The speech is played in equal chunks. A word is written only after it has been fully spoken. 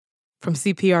From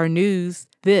CPR News,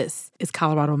 this is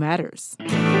Colorado Matters.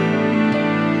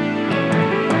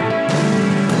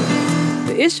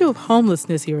 The issue of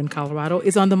homelessness here in Colorado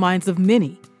is on the minds of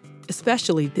many,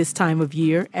 especially this time of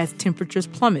year as temperatures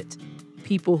plummet.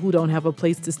 People who don't have a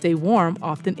place to stay warm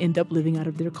often end up living out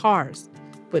of their cars.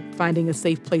 But finding a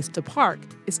safe place to park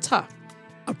is tough.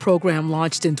 A program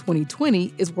launched in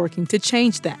 2020 is working to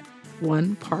change that,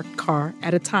 one parked car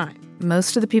at a time.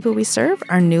 Most of the people we serve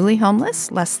are newly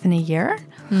homeless, less than a year.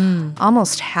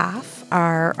 Almost half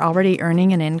are already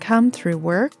earning an income through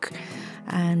work,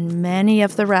 and many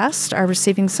of the rest are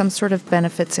receiving some sort of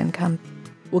benefits income.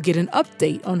 We'll get an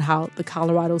update on how the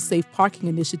Colorado Safe Parking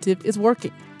Initiative is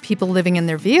working. People living in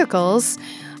their vehicles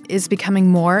is becoming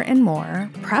more and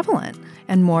more prevalent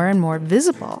and more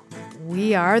visible.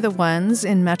 We are the ones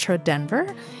in Metro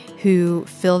Denver who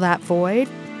fill that void.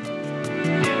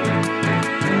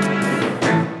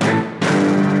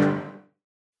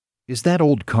 Is that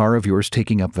old car of yours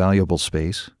taking up valuable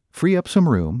space? Free up some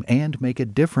room and make a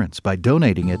difference by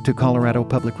donating it to Colorado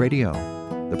Public Radio.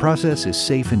 The process is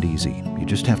safe and easy. You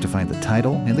just have to find the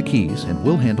title and the keys, and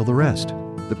we'll handle the rest.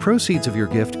 The proceeds of your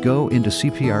gift go into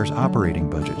CPR's operating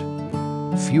budget.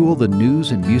 Fuel the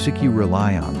news and music you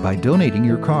rely on by donating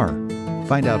your car.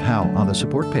 Find out how on the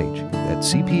support page at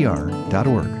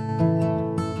cpr.org.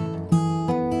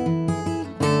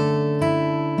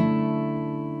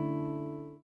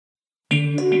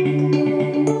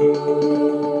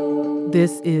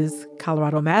 This is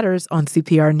Colorado Matters on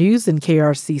CPR News and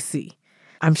KRCC.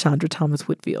 I'm Chandra Thomas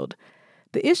Whitfield.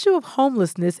 The issue of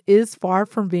homelessness is far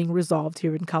from being resolved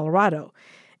here in Colorado,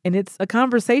 and it's a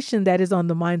conversation that is on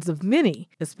the minds of many,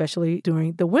 especially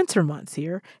during the winter months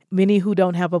here. Many who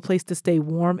don't have a place to stay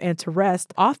warm and to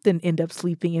rest often end up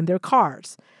sleeping in their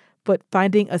cars. But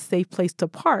finding a safe place to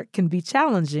park can be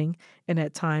challenging and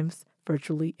at times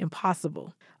virtually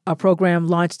impossible. A program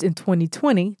launched in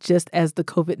 2020, just as the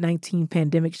COVID-19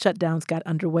 pandemic shutdowns got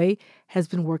underway, has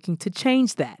been working to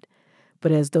change that.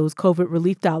 But as those COVID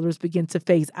relief dollars begin to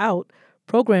phase out,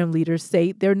 program leaders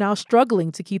say they're now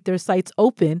struggling to keep their sites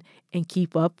open and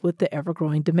keep up with the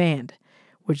ever-growing demand.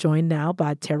 We're joined now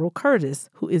by Terrell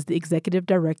Curtis, who is the executive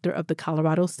director of the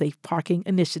Colorado Safe Parking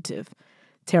Initiative.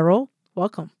 Terrell,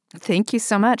 welcome. Thank you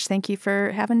so much. Thank you for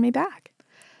having me back.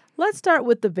 Let's start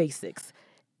with the basics.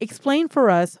 Explain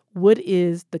for us, what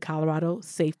is the Colorado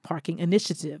Safe Parking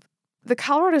Initiative? The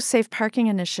Colorado Safe Parking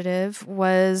Initiative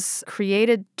was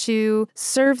created to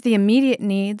serve the immediate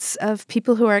needs of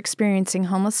people who are experiencing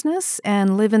homelessness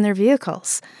and live in their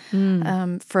vehicles.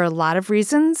 For a lot of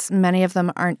reasons, many of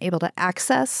them aren't able to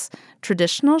access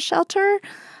traditional shelter,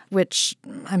 which,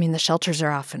 the shelters are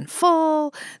often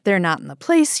full. They're not in the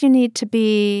place you need to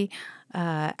be.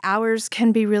 Hours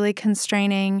can be really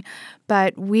constraining,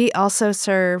 but we also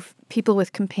serve people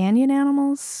with companion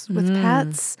animals, with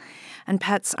pets, and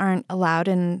pets aren't allowed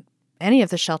in any of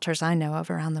the shelters I know of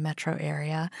around the metro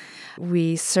area.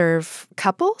 We serve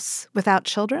couples without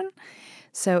children.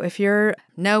 So if you're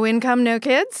no income, no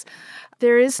kids,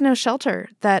 there is no shelter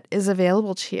that is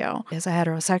available to you as a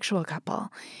heterosexual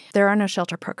couple. There are no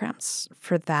shelter programs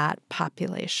for that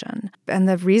population. And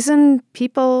the reason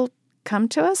people come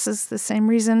to us is the same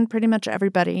reason pretty much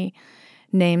everybody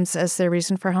names as their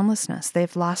reason for homelessness.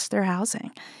 They've lost their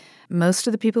housing. Most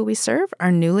of the people we serve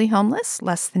are newly homeless,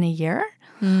 less than a year.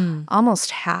 Almost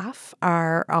half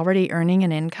are already earning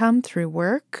an income through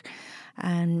work,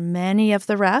 and many of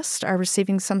the rest are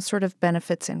receiving some sort of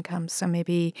benefits income. So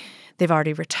maybe they've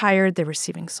already retired, they're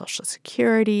receiving Social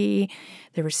Security,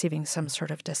 they're receiving some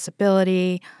sort of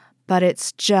disability, but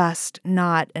it's just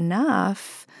not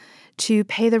enough to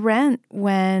pay the rent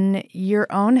when your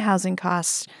own housing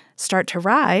costs start to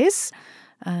rise.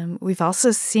 We've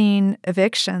also seen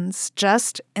evictions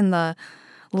just in the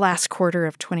last quarter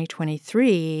of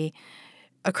 2023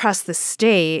 across the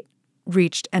state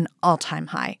reached an all-time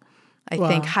high. I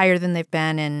think higher than they've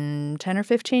been in 10 or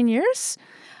 15 years.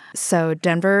 So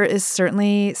Denver is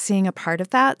certainly seeing a part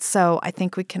of that. So I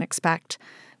think we can expect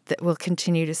that we'll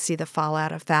continue to see the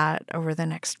fallout of that over the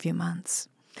next few months.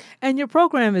 And your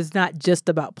program is not just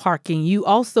about parking. You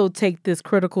also take this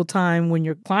critical time when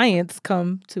your clients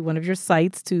come to one of your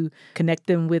sites to connect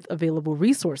them with available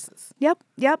resources. Yep,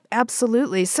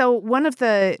 absolutely. So one of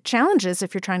the challenges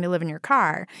if you're trying to live in your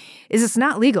car is it's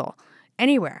not legal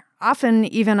anywhere, often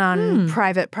even on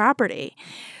private property.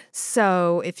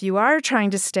 So if you are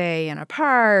trying to stay in a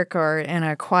park or in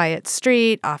a quiet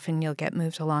street, often you'll get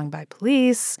moved along by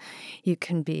police. You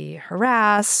can be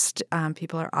harassed.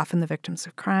 People are often the victims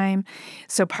of crime.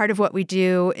 So part of what we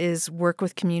do is work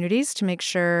with communities to make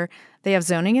sure they have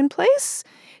zoning in place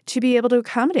to be able to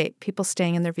accommodate people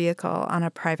staying in their vehicle on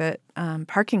a private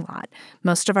parking lot.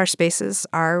 Most of our spaces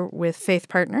are with faith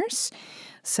partners,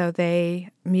 so they,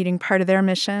 meeting part of their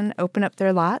mission, open up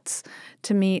their lots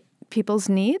to meet people's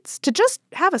needs, to just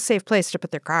have a safe place to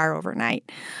put their car overnight.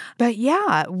 But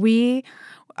yeah, we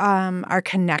are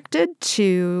connected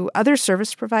to other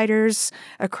service providers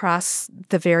across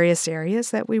the various areas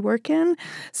that we work in.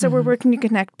 So we're working to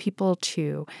connect people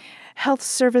to health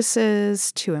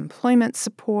services, to employment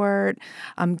support,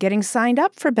 getting signed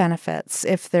up for benefits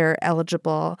if they're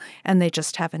eligible and they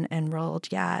just haven't enrolled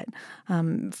yet,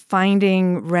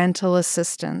 finding rental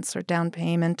assistance or down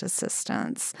payment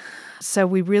assistance. So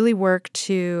we really work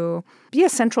to be a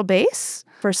central base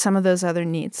for some of those other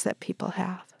needs that people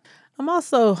have. I'm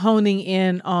also honing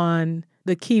in on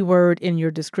the key word in your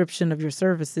description of your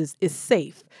services is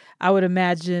safe. I would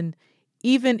imagine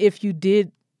even if you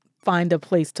did find a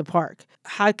place to park,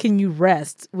 how can you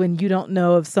rest when you don't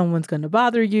know if someone's going to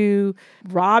bother you,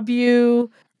 rob you?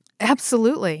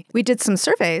 Absolutely. We did some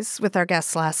surveys with our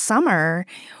guests last summer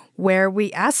where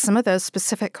we asked some of those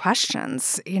specific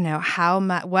questions. You know,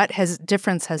 what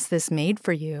difference has this made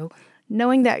for you,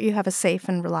 knowing that you have a safe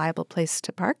and reliable place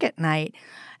to park at night?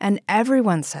 And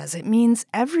everyone says it means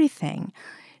everything.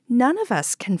 None of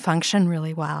us can function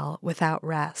really well without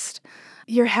rest.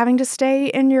 You're having to stay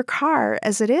in your car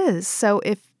as it is. So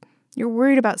if you're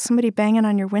worried about somebody banging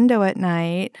on your window at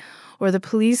night or the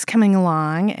police coming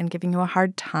along and giving you a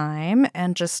hard time,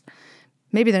 and just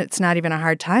maybe it's not even a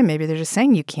hard time, maybe they're just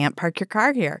saying you can't park your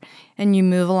car here, and you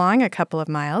move along a couple of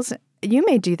miles, you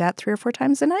may do that 3 or 4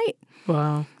 times a night.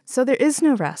 Wow. So there is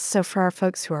no rest. So for our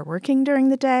folks who are working during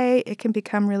the day, it can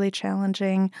become really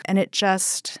challenging, and it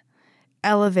just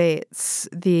elevates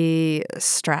the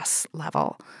stress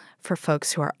level for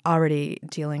folks who are already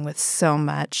dealing with so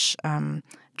much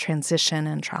transition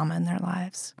and trauma in their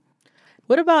lives.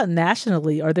 What about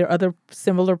nationally? Are there other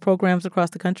similar programs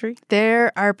across the country?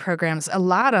 There are programs, a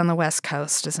lot on the West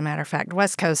Coast, as a matter of fact,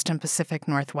 West Coast and Pacific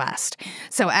Northwest.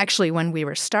 So actually, when we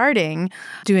were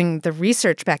doing the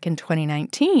research back in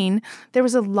 2019, there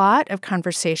was a lot of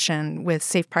conversation with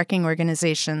safe parking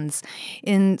organizations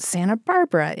in Santa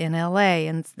Barbara, in LA,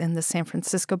 and in the San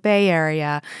Francisco Bay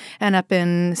Area, and up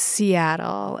in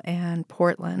Seattle and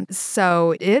Portland.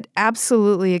 So it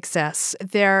absolutely exists.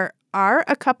 There are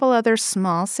a couple other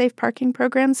small safe parking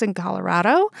programs in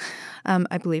Colorado.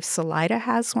 I believe Salida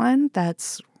has one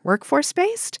that's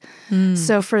workforce-based.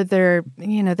 So for their,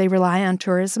 they rely on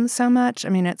tourism so much. I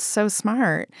mean, it's so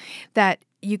smart that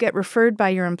you get referred by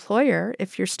your employer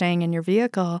if you're staying in your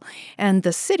vehicle, and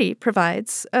the city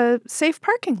provides a safe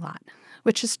parking lot,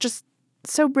 which is just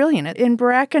so brilliant. In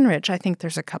Breckenridge, I think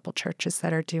there's a couple churches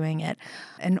that are doing it.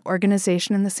 An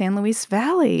organization in the San Luis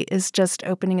Valley is just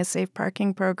opening a safe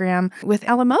parking program with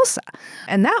Alamosa.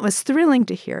 And that was thrilling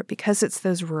to hear because it's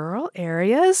those rural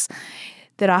areas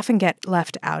that often get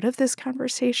left out of this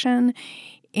conversation.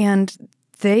 And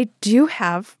they do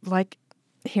have, like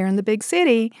here in the big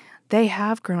city, they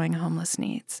have growing homeless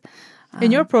needs.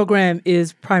 And your program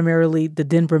is primarily the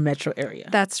Denver metro area.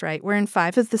 That's right. We're in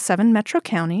 5 of the 7 metro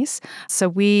counties. So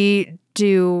we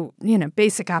do,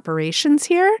 basic operations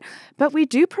here, but we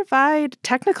do provide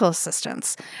technical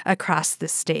assistance across the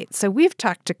state. So we've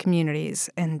talked to communities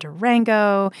in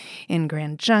Durango, in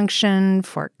Grand Junction,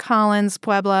 Fort Collins,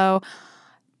 Pueblo.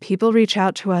 People reach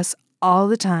out to us all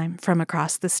the time from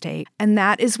across the state. And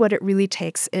that is what it really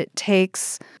takes. It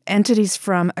takes entities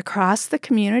from across the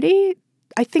community,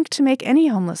 I think, to make any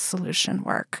homeless solution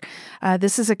work.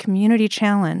 This is a community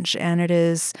challenge, and it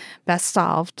is best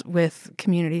solved with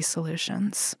community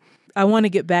solutions. I want to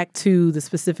get back to the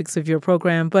specifics of your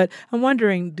program, but I'm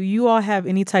wondering, do you all have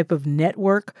any type of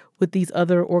network with these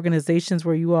other organizations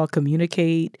where you all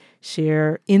communicate,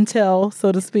 share intel,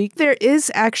 so to speak? There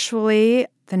is actually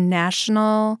the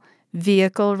National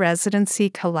Vehicle Residency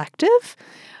Collective.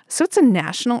 So it's a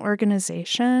national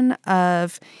organization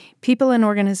of people and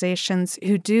organizations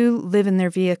who do live in their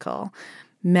vehicle.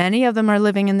 Many of them are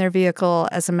living in their vehicle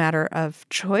as a matter of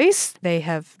choice. They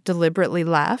have deliberately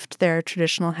left their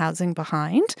traditional housing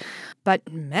behind, but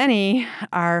many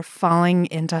are falling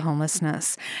into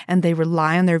homelessness, and they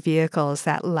rely on their vehicle as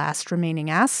that last remaining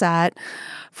asset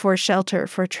for shelter,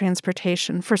 for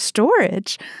transportation, for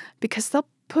storage, because they'll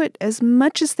put as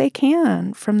much as they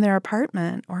can from their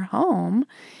apartment or home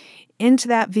into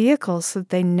that vehicle so that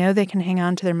they know they can hang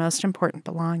on to their most important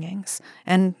belongings,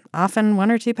 and often 1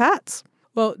 or 2 pets.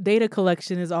 Well, data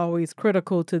collection is always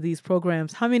critical to these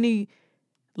programs. How many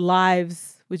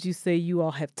lives would you say you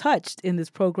all have touched in this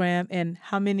program, and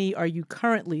how many are you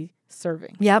currently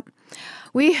serving? Yep.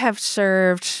 We have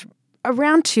served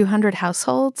around 200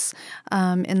 households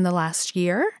in the last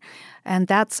year, and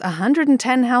that's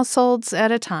 110 households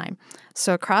at a time.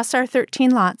 So across our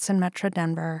 13 lots in Metro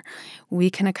Denver, we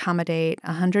can accommodate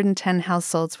 110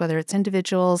 households, whether it's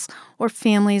individuals or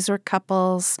families or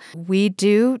couples. We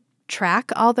do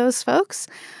track all those folks.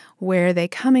 Where are they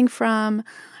coming from?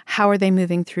 How are they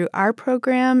moving through our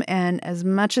program? And as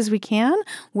much as we can,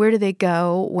 where do they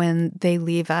go when they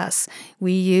leave us?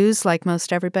 We use, like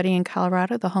most everybody in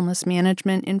Colorado, the Homeless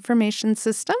Management Information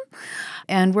System,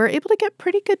 and we're able to get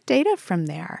pretty good data from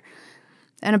there.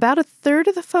 And about a third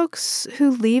of the folks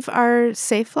who leave our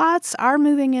safe lots are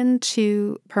moving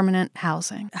into permanent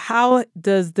housing. How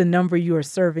does the number you are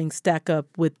serving stack up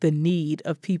with the need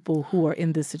of people who are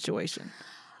in this situation?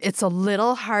 It's a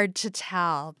little hard to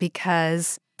tell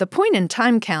because the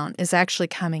point-in-time count is actually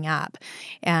coming up.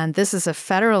 And this is a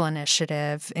federal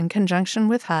initiative in conjunction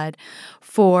with HUD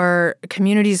for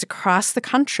communities across the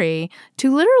country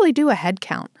to literally do a head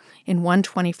count in one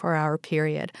 24-hour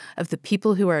period of the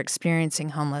people who are experiencing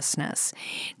homelessness.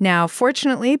 Now,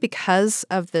 fortunately, because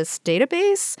of this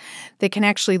database, they can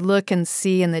actually look and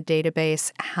see in the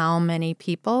database how many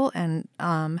people and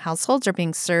households are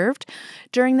being served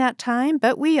during that time.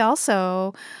 But we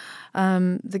also,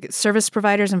 the service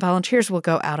providers and volunteers will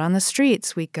go out on the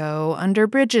streets. We go under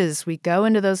bridges. We go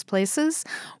into those places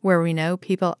where we know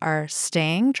people are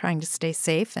staying, trying to stay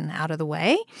safe and out of the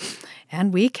way,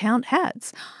 and we count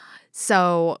heads.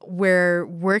 So we're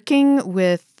working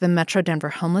with the Metro Denver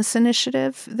Homeless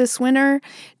Initiative this winter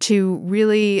to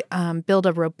really build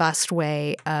a robust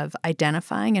way of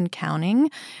identifying and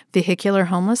counting vehicular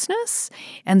homelessness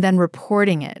and then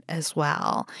reporting it as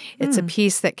well. It's a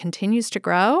piece that continues to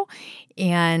grow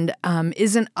and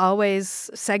isn't always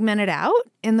segmented out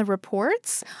in the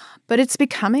reports, but it's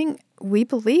becoming, we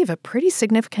believe, a pretty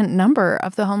significant number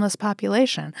of the homeless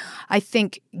population. I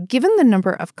think given the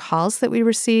number of calls that we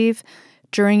receive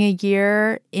during a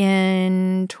year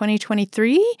in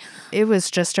 2023, it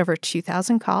was just over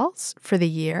 2,000 calls for the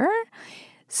year.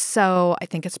 So I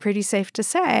think it's pretty safe to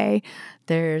say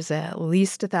there's at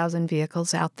least 1,000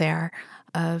 vehicles out there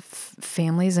of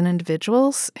families and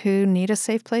individuals who need a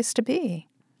safe place to be.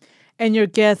 And your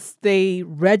guests, they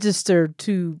register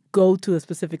to go to a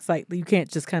specific site. You can't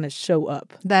just kind of show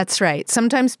up. That's right.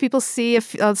 Sometimes people see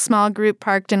a small group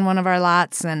parked in one of our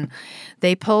lots and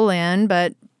they pull in,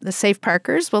 but the safe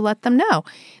parkers will let them know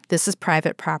this is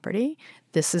private property.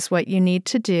 This is what you need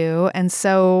to do. And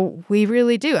so we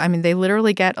really do. I mean, they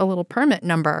literally get a little permit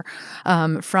number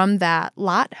from that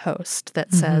lot host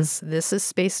that says, this is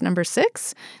space number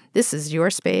 6. This is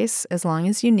your space as long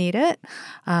as you need it.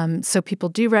 So people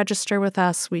do register with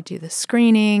us. We do the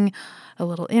screening, a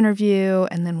little interview,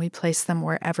 and then we place them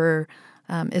wherever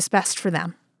is best for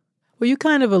them. Well, you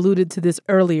kind of alluded to this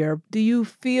earlier. Do you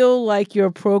feel like your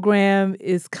program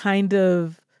is kind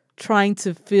of trying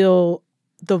to fill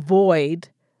the void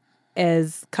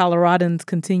as Coloradans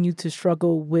continue to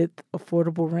struggle with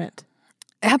affordable rent?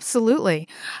 Absolutely.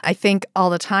 I think all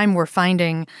the time we're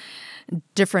finding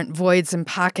different voids and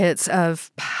pockets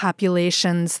of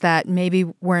populations that maybe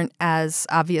weren't as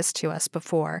obvious to us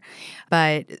before.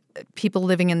 But people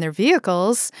living in their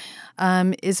vehicles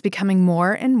is becoming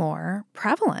more and more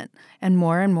prevalent and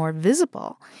more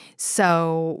visible.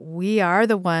 So we are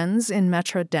the ones in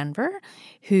Metro Denver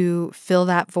who fill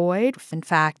that void. In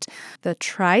fact, the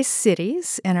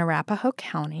Tri-Cities in Arapahoe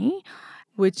County,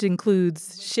 which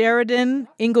includes Sheridan,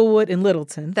 Inglewood, and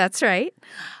Littleton. That's right.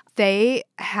 They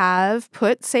have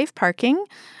put safe parking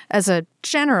as a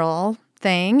general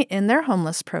thing in their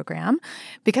homeless program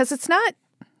because it's not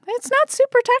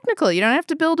super technical. You don't have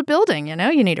to build a building,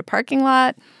 you need a parking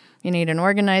lot, you need an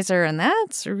organizer, and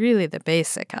that's really the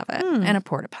basic of it, and a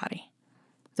porta potty.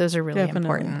 Those are really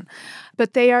important.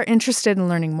 But they are interested in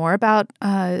learning more about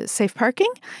safe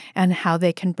parking and how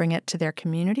they can bring it to their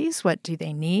communities. What do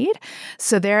they need?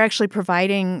 So they're actually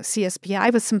providing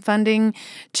CSPI with some funding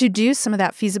to do some of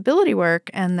that feasibility work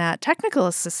and that technical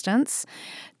assistance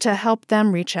to help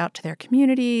them reach out to their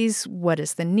communities. What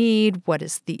is the need? What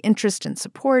is the interest in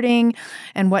supporting?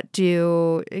 And what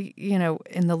do,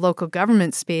 in the local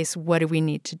government space, what do we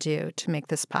need to do to make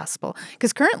this possible?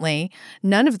 Because currently,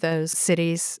 none of those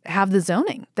cities have the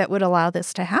zoning that would allow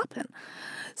this to happen.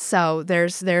 So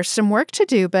there's some work to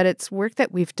do, but it's work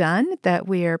that we've done that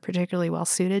we are particularly well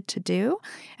suited to do,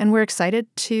 and we're excited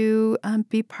to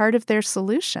be part of their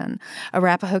solution.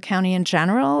 Arapahoe County in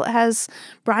general has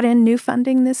brought in new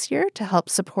funding this year to help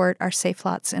support our safe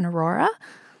lots in Aurora,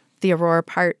 the Aurora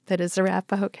part that is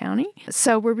Arapahoe County.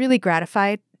 So we're really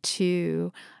gratified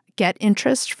to get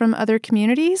interest from other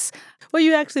communities. Well,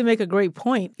 you actually make a great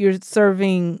point. You're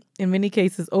serving, in many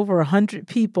cases, over 100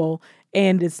 people,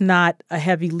 and it's not a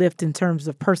heavy lift in terms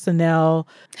of personnel.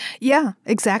 Yeah,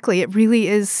 exactly. It really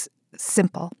is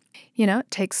simple.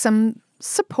 It takes some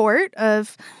support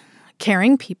of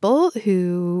caring people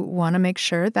who want to make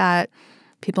sure that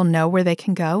people know where they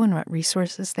can go and what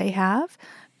resources they have.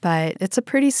 But it's a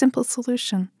pretty simple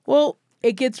solution. Well,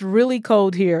 it gets really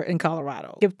cold here in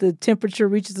Colorado. If the temperature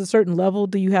reaches a certain level,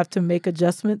 do you have to make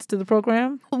adjustments to the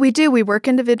program? We do. We work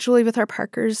individually with our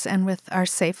parkers and with our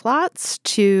safe lots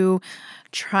to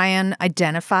try and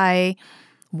identify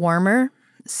warmer,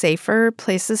 safer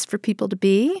places for people to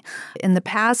be. In the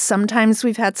past, sometimes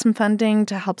we've had some funding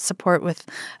to help support with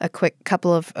a quick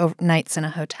couple of nights in a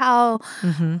hotel.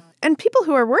 Mm-hmm. And people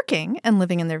who are working and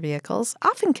living in their vehicles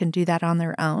often can do that on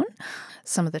their own.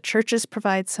 Some of the churches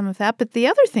provide some of that. But the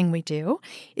other thing we do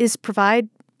is provide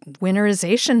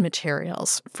winterization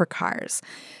materials for cars.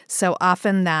 So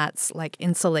often that's like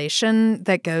insulation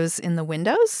that goes in the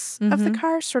windows of the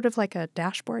car, sort of like a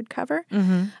dashboard cover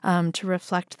to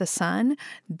reflect the sun.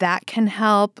 That can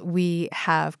help. We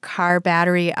have car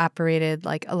battery operated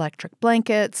like electric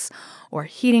blankets or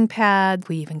heating pads.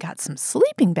 We even got some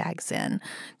sleeping bags in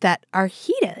that are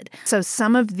heated. So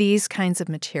some of these kinds of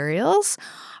materials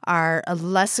are a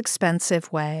less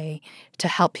expensive way to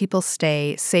help people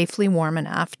stay safely warm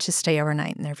enough to stay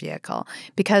overnight in their vehicle,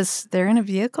 because they're in a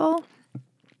vehicle,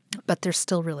 but they're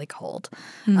still really cold.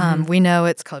 We know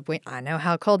it's cold. I know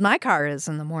how cold my car is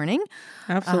in the morning.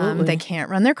 Absolutely. They can't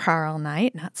run their car all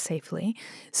night, not safely.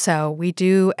 So we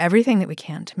do everything that we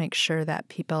can to make sure that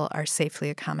people are safely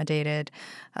accommodated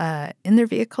in their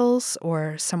vehicles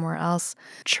or somewhere else.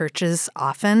 Churches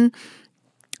often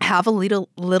have a little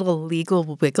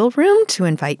legal wiggle room to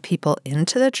invite people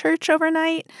into the church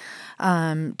overnight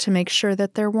to make sure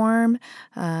that they're warm.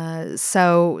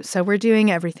 So we're doing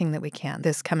everything that we can.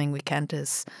 This coming weekend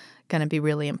is going to be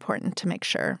really important to make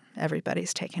sure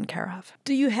everybody's taken care of.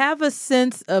 Do you have a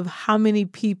sense of how many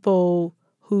people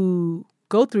who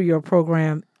go through your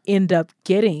program end up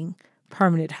getting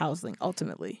permanent housing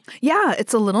ultimately? Yeah,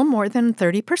 it's a little more than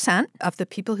 30% of the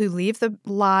people who leave the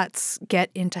lots get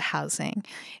into housing.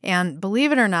 And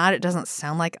believe it or not, it doesn't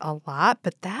sound like a lot,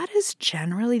 but that is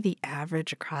generally the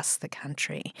average across the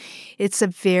country. It's a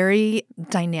very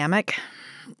dynamic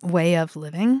way of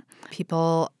living.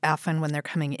 People often, when they're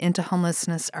coming into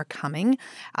homelessness, are coming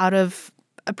out of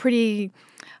a pretty,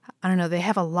 they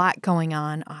have a lot going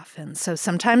on often. So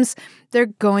sometimes they're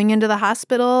going into the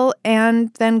hospital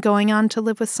and then going on to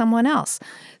live with someone else.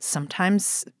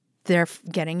 Sometimes they're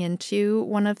getting into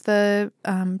one of the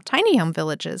tiny home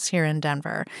villages here in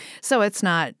Denver. So it's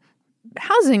not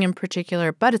housing in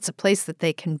particular, but it's a place that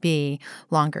they can be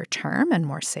longer term and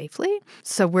more safely.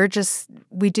 So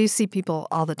we do see people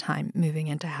all the time moving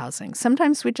into housing.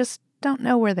 Sometimes we just don't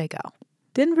know where they go.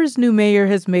 Denver's new mayor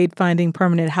has made finding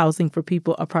permanent housing for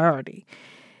people a priority.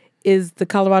 Is the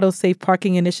Colorado Safe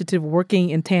Parking Initiative working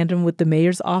in tandem with the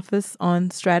mayor's office on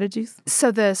strategies?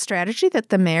 So the strategy that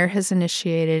the mayor has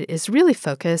initiated is really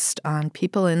focused on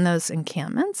people in those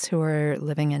encampments who are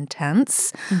living in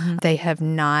tents. Mm-hmm. They have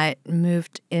not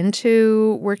moved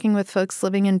into working with folks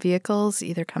living in vehicles,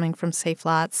 either coming from safe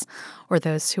lots or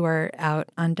those who are out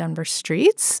on Denver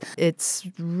streets. It's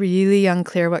really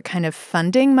unclear what kind of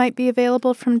funding might be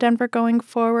available from Denver going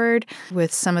forward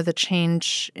with some of the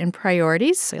change in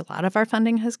priorities. So a lot of our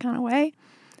funding has gone away.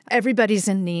 Everybody's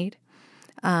in need.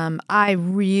 I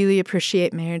really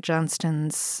appreciate Mayor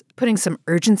Johnston's putting some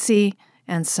urgency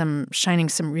and shining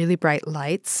some really bright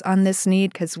lights on this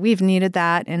need, because we've needed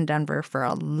that in Denver for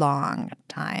a long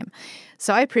time.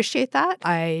 So I appreciate that.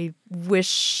 I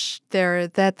wish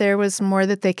that there was more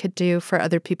that they could do for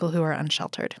other people who are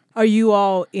unsheltered. Are you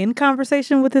all in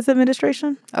conversation with this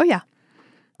administration? Oh, yeah.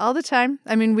 All the time.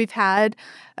 I mean, we've had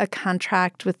a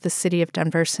contract with the city of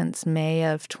Denver since May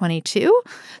of 22.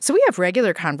 So we have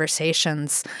regular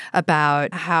conversations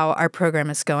about how our program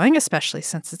is going, especially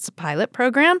since it's a pilot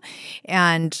program.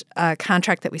 And a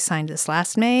contract that we signed this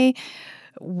last May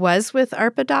was with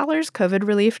ARPA dollars, COVID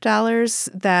relief dollars,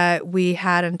 that we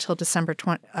had until December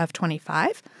of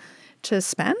 25 to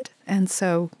spend. And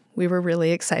so we were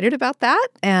really excited about that.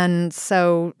 And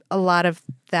so a lot of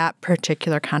that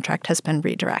particular contract has been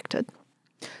redirected.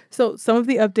 So some of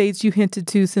the updates you hinted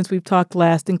to since we've talked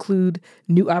last include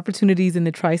new opportunities in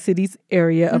the Tri-Cities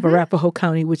area of Arapahoe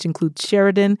County, which includes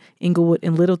Sheridan, Inglewood,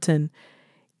 and Littleton.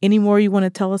 Any more you want to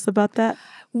tell us about that?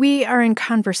 We are in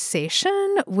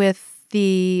conversation with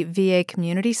the VA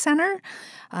Community Center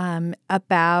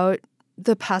about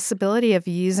the possibility of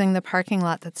using the parking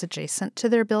lot that's adjacent to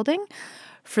their building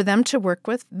for them to work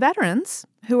with veterans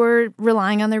who are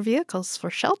relying on their vehicles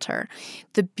for shelter.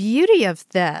 The beauty of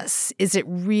this is it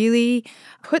really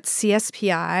puts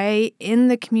CSPI in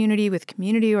the community with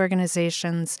community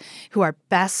organizations who are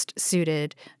best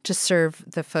suited to serve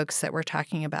the folks that we're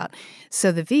talking about.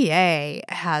 So the VA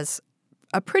has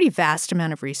a pretty vast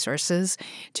amount of resources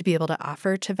to be able to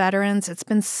offer to veterans. It's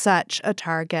been such a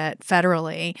target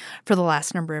federally for the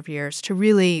last number of years to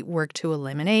really work to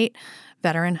eliminate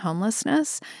veteran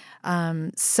homelessness.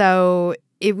 So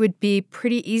it would be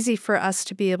pretty easy for us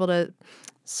to be able to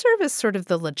serve as sort of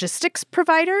the logistics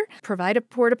provider, provide a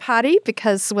porta potty,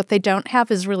 because what they don't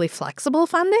have is really flexible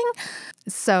funding.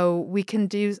 So we can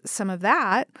do some of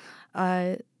that,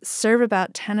 serve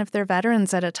about 10 of their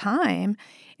veterans at a time.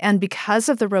 And because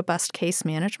of the robust case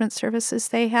management services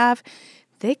they have,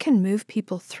 they can move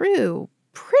people through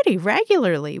pretty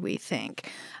regularly, we think.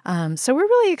 So we're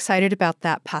really excited about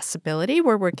that possibility.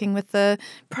 We're working with the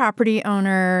property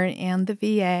owner and the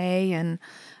VA and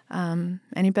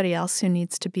anybody else who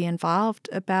needs to be involved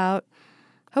about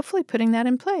hopefully putting that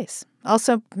in place.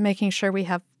 Also making sure we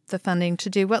have the funding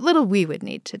to do what little we would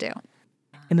need to do.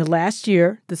 In the last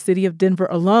year, the city of Denver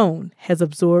alone has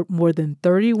absorbed more than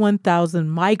 31,000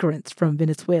 migrants from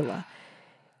Venezuela.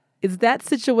 Is that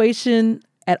situation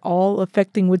at all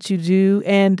affecting what you do?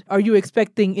 And are you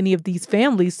expecting any of these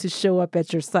families to show up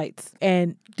at your sites?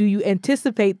 And do you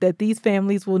anticipate that these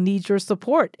families will need your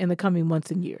support in the coming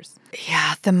months and years?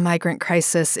 Yeah, the migrant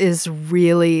crisis is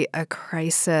really a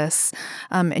crisis.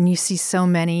 And you see so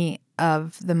many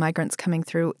of the migrants coming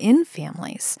through in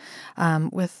families,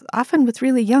 often with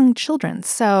really young children.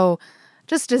 So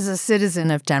just as a citizen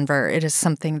of Denver, it is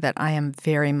something that I am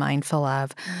very mindful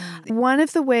of. One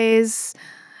of the ways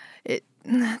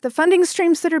the funding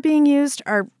streams that are being used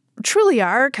truly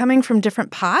are coming from different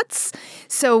pots.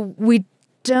 So we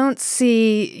don't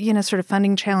see, sort of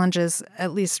funding challenges,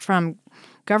 at least from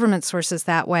government sources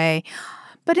that way.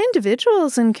 But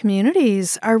individuals and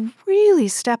communities are really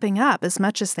stepping up as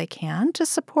much as they can to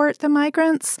support the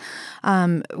migrants.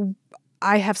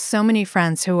 I have so many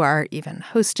friends who are even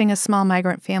hosting a small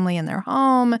migrant family in their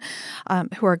home,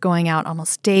 who are going out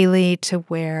almost daily to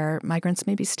where migrants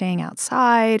may be staying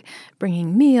outside,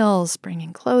 bringing meals,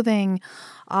 bringing clothing,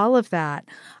 all of that.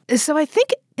 So I think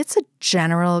it's a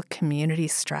general community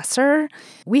stressor.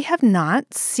 We have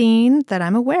not seen, that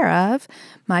I'm aware of,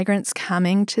 migrants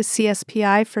coming to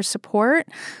CSPI for support.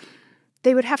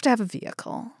 They would have to have a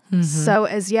vehicle. Mm-hmm. So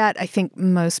as yet, I think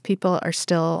most people are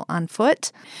still on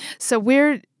foot. So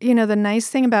we're, the nice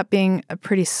thing about being a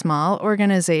pretty small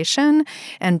organization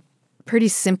and pretty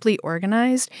simply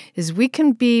organized is we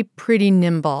can be pretty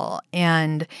nimble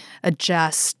and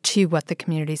adjust to what the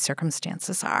community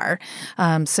circumstances are.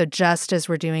 So just as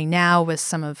we're doing now with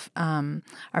some of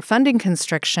our funding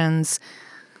constrictions,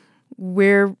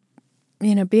 we're,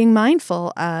 being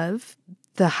mindful of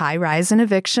the high rise in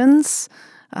evictions.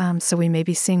 So we may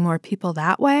be seeing more people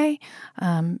that way.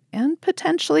 And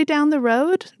potentially down the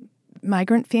road,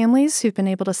 migrant families who've been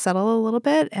able to settle a little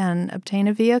bit and obtain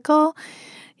a vehicle.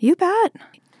 You bet.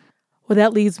 Well,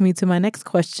 that leads me to my next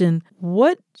question.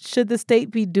 What should the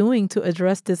state be doing to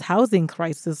address this housing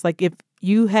crisis? Like, if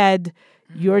you had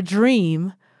your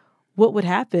dream, what would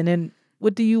happen? And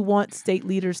what do you want state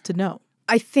leaders to know?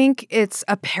 I think it's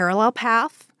a parallel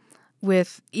path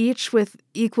with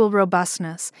equal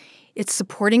robustness. It's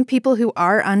supporting people who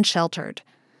are unsheltered,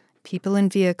 people in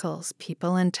vehicles,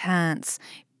 people in tents,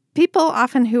 people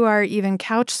often who are even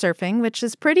couch surfing, which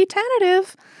is pretty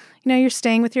tentative. You're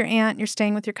staying with your aunt, you're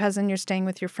staying with your cousin, you're staying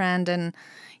with your friend, and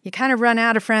you kind of run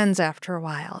out of friends after a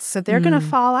while. So they're going to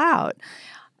fall out.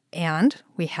 And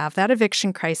we have that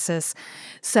eviction crisis.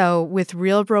 So with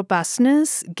real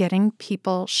robustness, getting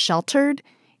people sheltered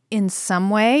in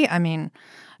some way,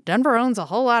 Denver owns a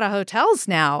whole lot of hotels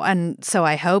now, and so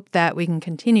I hope that we can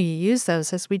continue to use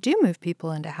those as we do move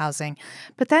people into housing.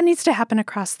 But that needs to happen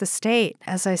across the state.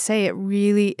 As I say, it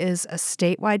really is a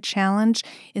statewide challenge.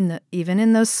 Even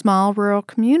in those small rural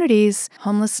communities,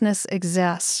 homelessness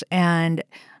exists, and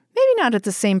maybe not at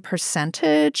the same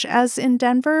percentage as in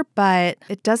Denver, but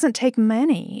it doesn't take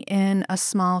many in a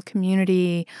small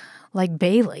community like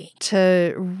Bailey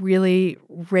to really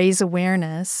raise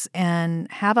awareness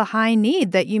and have a high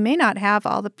need that you may not have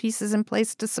all the pieces in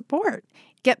place to support.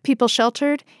 Get people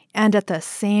sheltered and at the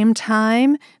same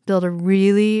time build a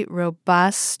really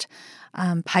robust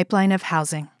pipeline of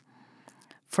housing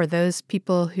for those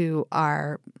people who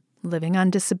are living on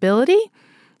disability,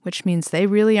 which means they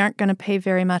really aren't going to pay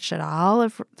very much at all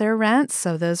of their rent.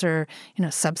 So those are,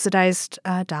 subsidized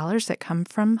dollars that come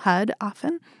from HUD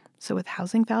often. So with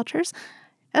housing vouchers,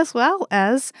 as well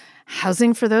as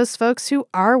housing for those folks who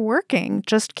are working,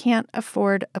 just can't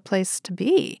afford a place to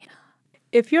be.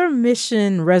 If your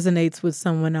mission resonates with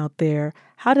someone out there,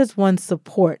 how does one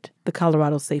support the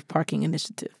Colorado Safe Parking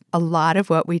Initiative? A lot of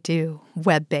what we do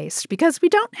web-based because we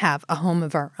don't have a home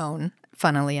of our own,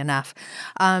 funnily enough.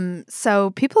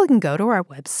 So people can go to our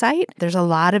website. There's a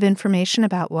lot of information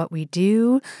about what we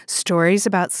do, stories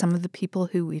about some of the people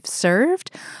who we've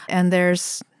served, and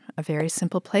there's a very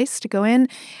simple place to go in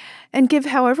and give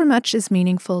however much is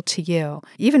meaningful to you,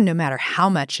 even no matter how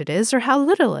much it is or how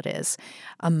little it is.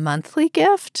 A monthly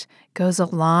gift goes a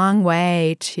long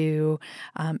way to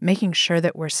making sure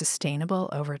that we're sustainable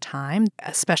over time,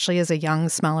 especially as a young,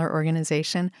 smaller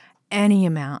organization. Any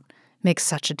amount makes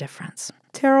such a difference.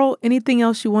 Terrell, anything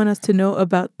else you want us to know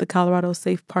about the Colorado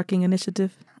Safe Parking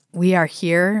Initiative? We are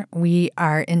here. We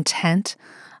are intent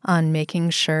on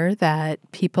making sure that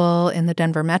people in the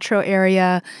Denver metro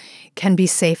area can be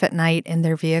safe at night in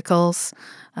their vehicles.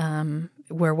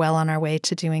 We're well on our way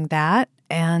to doing that,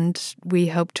 and we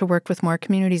hope to work with more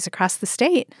communities across the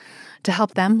state to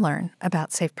help them learn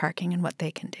about safe parking and what they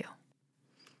can do.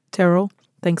 Terrell,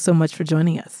 thanks so much for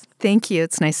joining us. Thank you.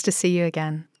 It's nice to see you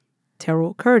again.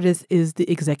 Terrell Curtis is the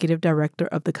executive director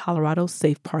of the Colorado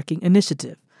Safe Parking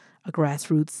Initiative, a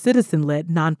grassroots, citizen-led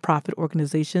nonprofit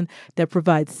organization that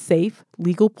provides safe,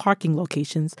 legal parking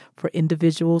locations for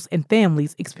individuals and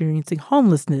families experiencing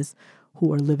homelessness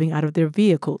who are living out of their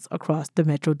vehicles across the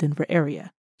Metro Denver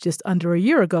area. Just under a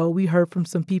year ago, we heard from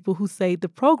some people who say the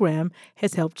program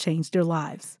has helped change their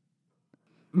lives.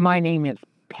 My name is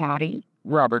Patty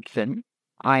Robertson.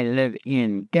 I live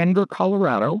in Denver,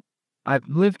 Colorado. I've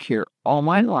lived here all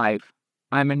my life.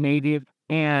 I'm a native,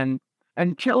 and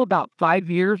until about 5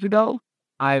 years ago,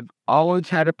 I've always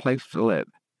had a place to live.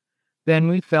 Then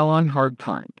we fell on hard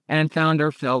times and found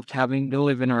ourselves having to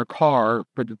live in our car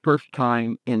for the first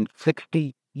time in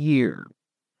 60 years.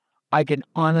 I can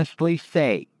honestly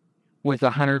say, with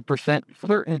 100%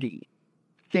 certainty,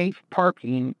 safe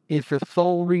parking is the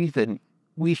sole reason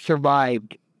we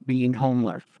survived being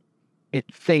homeless. It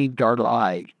saved our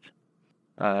lives.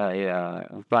 I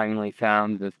finally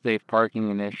found the Safe Parking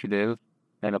Initiative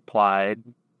and applied,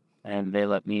 and they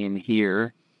let me in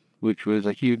here, which was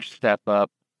a huge step up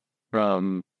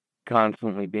from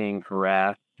constantly being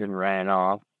harassed and ran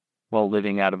off while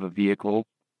living out of a vehicle.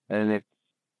 And it's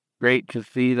great to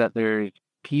see that there's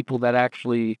people that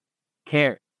actually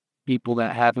care, people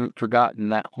that haven't forgotten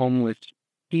that homeless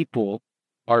people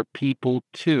are people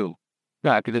too.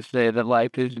 Not going to say that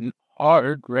life isn't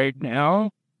hard right now.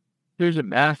 There's a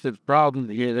massive problem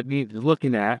here that needs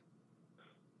looking at.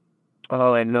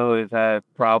 All I know is I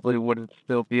probably wouldn't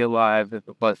still be alive if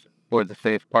it wasn't for the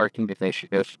Safe Parking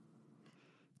Initiative.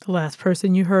 The last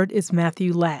person you heard is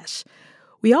Matthew Lash.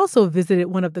 We also visited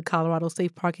one of the Colorado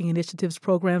Safe Parking Initiative's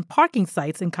program parking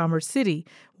sites in Commerce City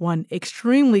one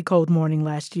extremely cold morning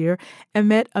last year and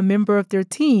met a member of their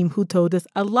team who told us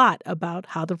a lot about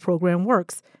how the program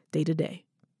works day to day.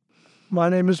 My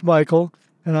name is Michael,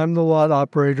 and I'm the lot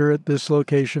operator at this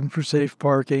location for safe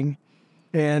parking.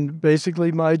 And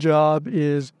basically my job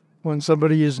is when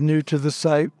somebody is new to the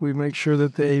site, we make sure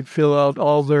that they fill out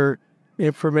all their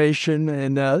information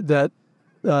and that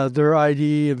their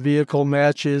ID and vehicle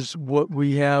matches what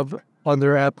we have on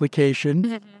their application.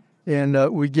 Mm-hmm.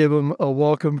 And we give them a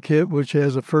welcome kit, which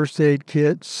has a first aid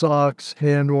kit, socks,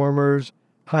 hand warmers,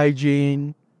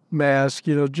 hygiene, mask,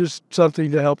 just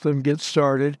something to help them get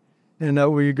started.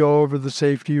 And we go over the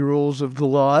safety rules of the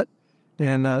lot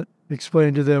and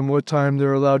explain to them what time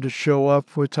they're allowed to show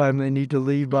up, what time they need to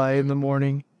leave by in the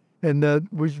morning. And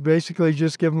we basically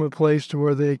just give them a place to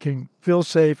where they can feel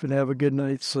safe and have a good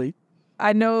night's sleep.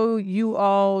 I know you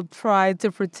all try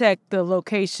to protect the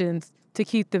locations to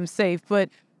keep them safe, but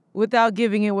without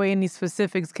giving away any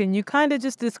specifics, can you kind of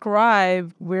just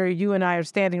describe where you and I are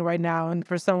standing right now and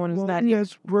for someone who's not here?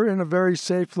 Yes, we're in a very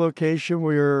safe location.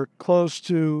 We are close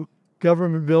to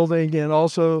government building and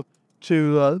also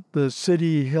to the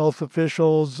city health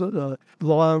officials.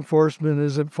 Law enforcement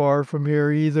isn't far from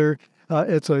here either.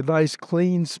 It's a nice,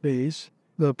 clean space.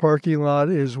 The parking lot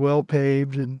is well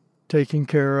paved and taken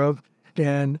care of,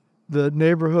 and the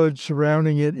neighborhood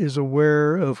surrounding it is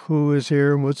aware of who is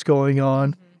here and what's going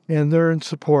on, and they're in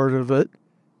support of it.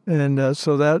 And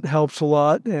so that helps a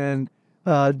lot, and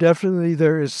definitely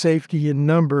there is safety in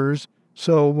numbers.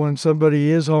 So when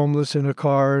somebody is homeless in a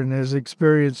car and has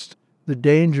experienced the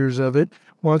dangers of it,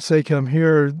 once they come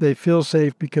here, they feel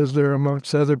safe because they're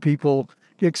amongst other people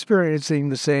experiencing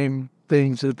the same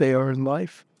things that they are in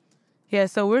life. Yeah,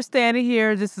 so we're standing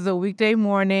here. This is a weekday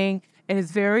morning, and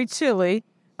it's very chilly.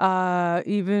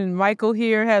 Even Michael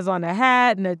here has on a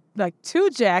hat and like 2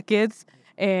 jackets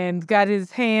and got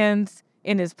his hands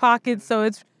in his pockets. So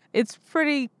it's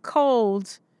pretty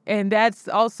cold. And that's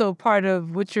also part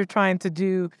of what you're trying to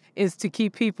do, is to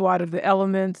keep people out of the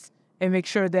elements and make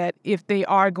sure that if they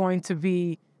are going to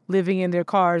be living in their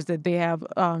cars, that they have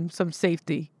some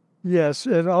safety. Yes,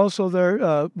 and also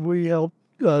there we help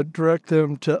direct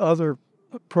them to other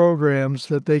programs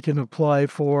that they can apply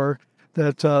for.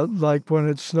 That like when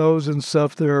it snows and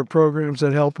stuff, there are programs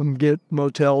that help them get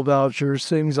motel vouchers,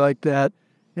 things like that.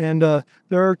 And there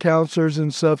are counselors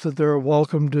and stuff that they're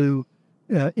welcome to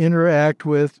interact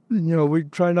with. You know, we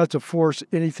try not to force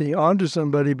anything onto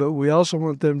somebody, but we also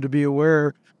want them to be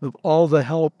aware of all the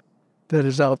help that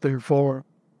is out there for them.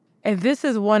 And this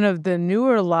is one of the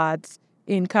newer lots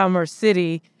in Commerce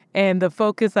City, and the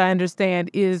focus, I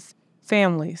understand, is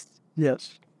families.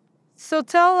 Yes. So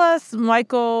tell us,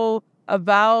 Michael,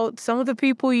 about some of the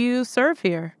people you serve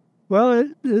here. Well,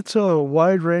 it's a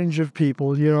wide range of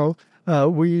people, you know.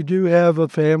 We do have a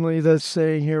family that's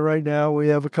staying here right now. We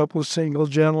have a couple of single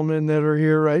gentlemen that are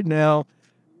here right now.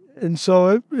 And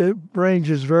so it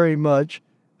ranges very much.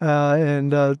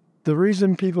 And the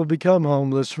reason people become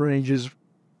homeless ranges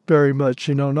very much.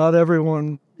 You know, not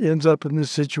everyone ends up in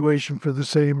this situation for the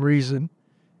same reason.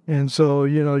 And so,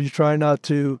 you know, you try not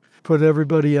to put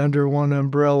everybody under one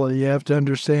umbrella. You have to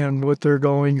understand what they're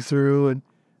going through.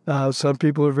 And some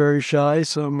people are very shy.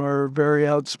 Some are very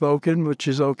outspoken, which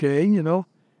is okay, you know.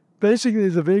 Basically,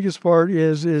 the biggest part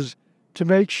is to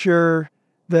make sure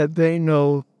that they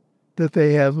know that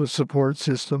they have a support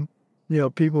system, you know,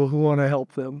 people who want to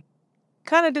help them.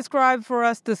 Kind of describe for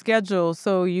us the schedule.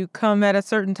 So you come at a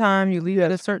certain time, you leave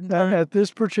at a certain time. At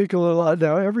this particular lot,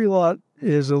 now every lot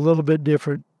is a little bit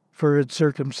different for its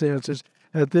circumstances.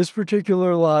 At this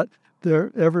particular lot,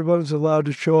 everyone's allowed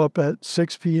to show up at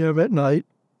 6 p.m. at night.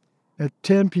 At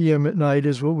 10 p.m. at night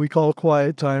is what we call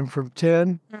quiet time. From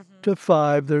 10 to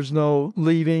 5, there's no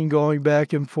leaving, going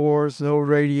back and forth, no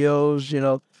radios, you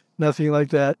know, nothing like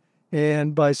that.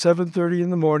 And by 7:30 in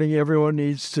the morning, everyone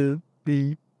needs to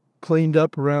be cleaned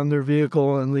up around their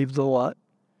vehicle and leave the lot.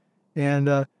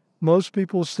 And most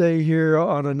people stay here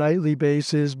on a nightly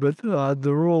basis, but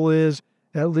the rule is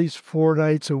at least 4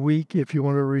 nights a week if you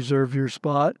want to reserve your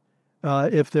spot.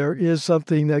 If there is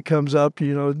something that comes up,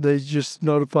 you know, they just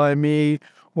notify me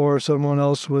or someone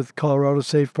else with Colorado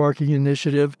Safe Parking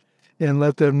Initiative and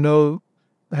let them know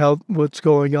what's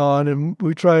going on. And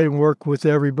we try and work with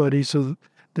everybody so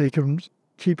they can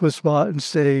keep a spot and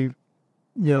stay, you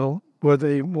know, where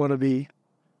they want to be.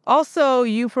 Also,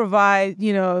 you provide,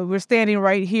 you know, we're standing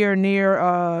right here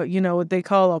near, you know, what they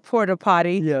call a porta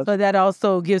potty. Yes. So that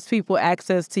also gives people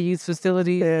access to use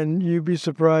facilities. And you'd be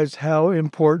surprised how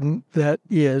important that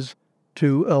is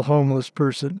to a homeless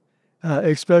person,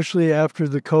 especially after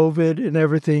the COVID and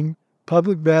everything.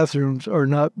 Public bathrooms are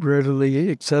not readily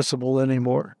accessible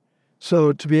anymore.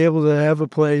 So to be able to have a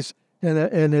place,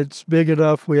 and it's big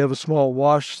enough, we have a small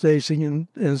wash station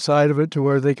inside of it to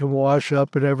where they can wash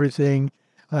up and everything.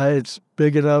 It's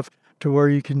big enough to where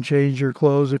you can change your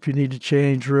clothes if you need to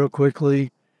change real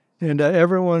quickly. And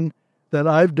everyone that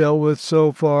I've dealt with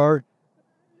so far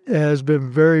has been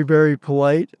very, very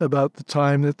polite about the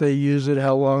time that they use it,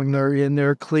 how long they're in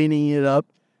there cleaning it up.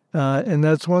 And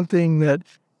that's one thing that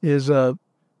is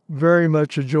very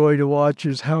much a joy to watch,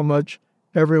 is how much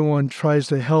everyone tries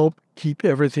to help keep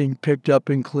everything picked up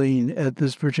and clean at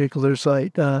this particular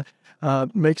site.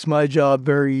 Makes my job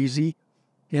very easy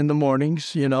in the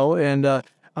mornings, you know, and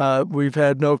we've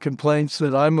had no complaints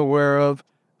that I'm aware of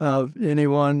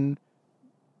anyone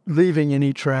leaving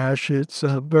any trash. It's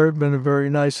been a very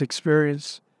nice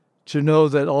experience to know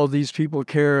that all these people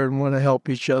care and want to help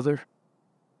each other.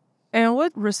 And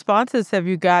what responses have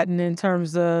you gotten in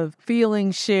terms of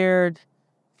feelings shared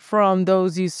from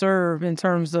those you serve in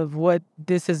terms of what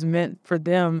this has meant for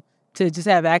them to just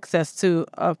have access to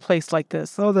a place like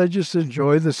this? Oh, they just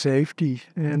enjoy the safety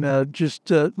and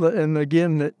and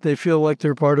again, they feel like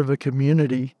they're part of a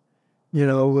community, you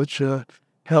know, which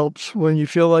helps when you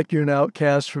feel like you're an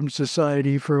outcast from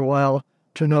society for a while,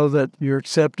 to know that you're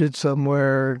accepted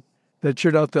somewhere, that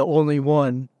you're not the only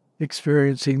one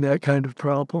experiencing that kind of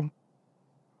problem.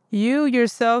 You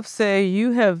yourself say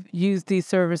you have used these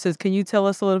services. Can you tell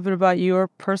us a little bit about your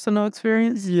personal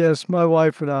experience? Yes, my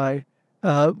wife and I,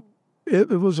 it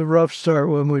was a rough start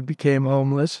when we became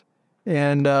homeless,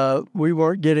 and we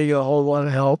weren't getting a whole lot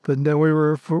of help. And then we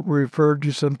were referred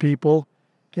to some people,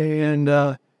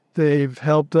 and they've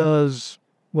helped us,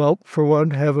 well, for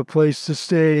one, have a place to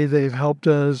stay. They've helped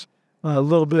us a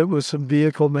little bit with some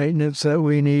vehicle maintenance that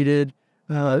we needed.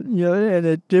 And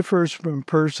it differs from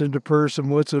person to person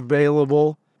what's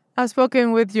available. I've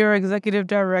spoken with your executive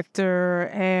director,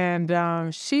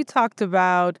 and she talked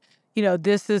about,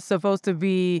 this is supposed to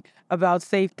be about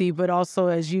safety, but also,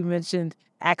 as you mentioned,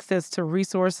 access to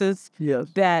resources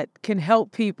that can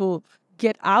help people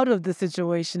get out of the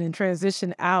situation and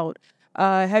transition out.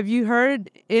 Have you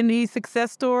heard any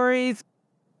success stories?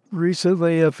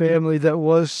 Recently, a family that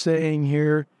was staying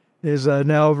here is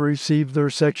now received their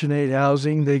Section 8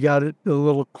 housing. They got it a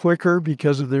little quicker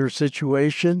because of their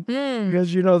situation.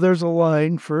 Because, there's a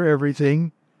line for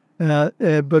everything. But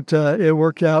it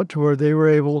worked out to where they were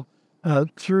able,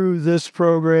 through this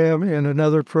program and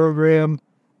another program,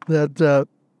 that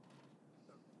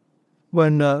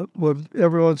when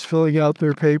everyone's filling out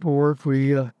their paperwork,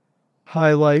 we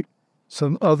highlight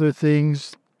some other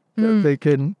things that they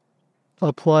can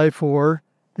apply for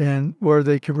and where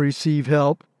they can receive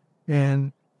help.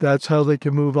 And that's how they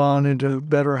can move on into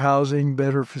better housing,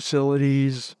 better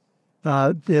facilities,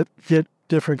 get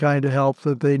different kind of help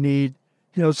that they need.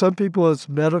 Some people it's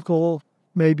medical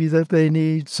maybe that they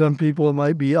need. Some people it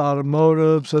might be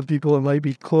automotive. Some people it might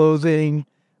be clothing.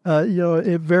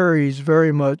 It varies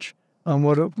very much on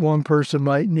what one person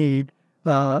might need.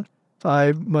 I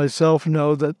myself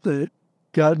know that they've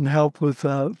gotten help with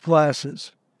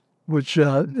glasses, which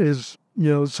is,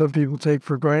 some people take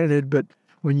for granted, but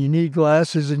when you need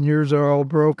glasses and yours are all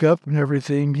broke up and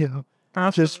everything,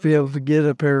 just to be able to get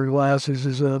a pair of glasses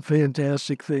is a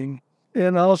fantastic thing.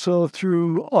 And also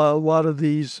through a lot of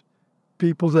these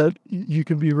people that you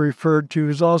can be referred to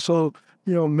is also,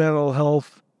 mental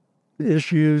health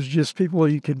issues, just people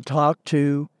you can talk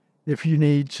to if you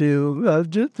need to.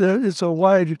 It's a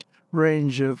wide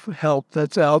range of help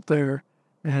that's out there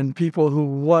and people who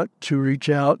want to reach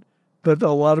out. But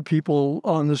a lot of people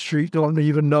on the street don't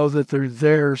even know that they're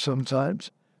there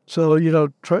sometimes. So,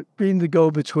 being the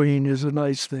go-between is a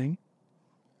nice thing.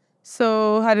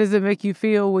 So how does it make you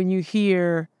feel when you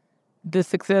hear the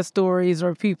success stories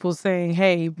or people saying,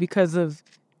 hey, because of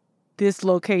this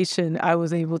location, I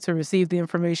was able to receive the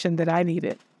information that I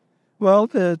needed? Well,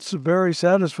 it's very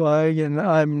satisfying, and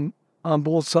I'm on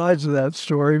both sides of that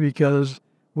story because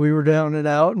we were down and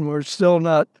out, and we're still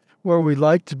not where we'd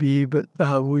like to be, but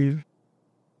we're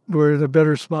in a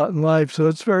better spot in life. So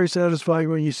it's very satisfying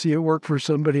when you see it work for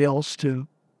somebody else too.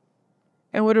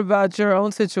 And what about your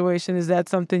own situation? Is that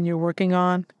something you're working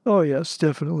on? Oh, yes,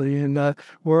 definitely. And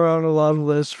we're on a lot of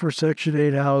lists for Section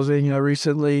 8 housing. I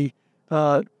recently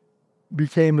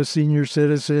became a senior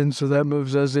citizen, so that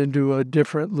moves us into a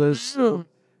different list of,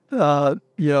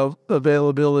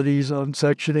 availabilities on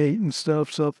Section 8 and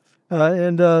stuff. So,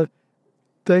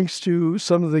 thanks to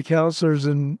some of the counselors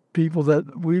and people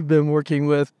that we've been working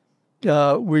with,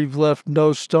 we've left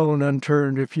no stone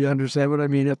unturned, if you understand what I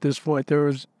mean. At this point, there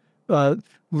was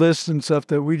lists and stuff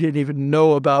that we didn't even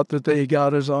know about that they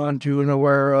got us onto and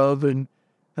aware of. And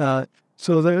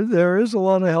so there is a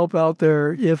lot of help out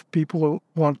there if people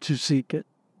want to seek it.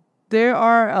 There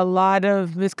are a lot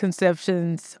of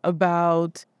misconceptions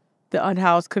about the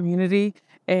unhoused community.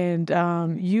 And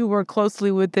you work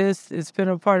closely with this. It's been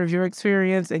a part of your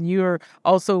experience, and you are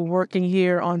also working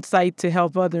here on site to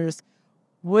help others.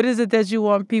 What is it that you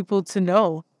want people to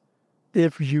know?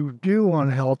 If you do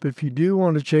want help, if you do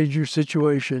want to change your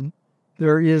situation,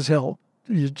 there is help.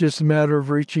 It's just a matter of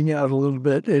reaching out a little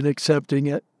bit and accepting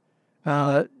it.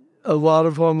 A lot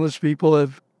of homeless people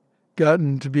have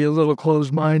gotten to be a little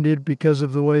closed-minded because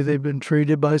of the way they've been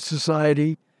treated by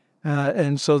society,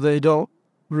 and so they don't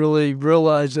really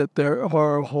realize that there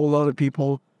are a whole lot of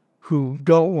people who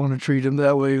don't want to treat them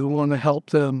that way, who want to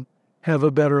help them have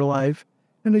a better life.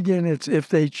 And again, it's if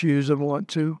they choose and want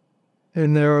to.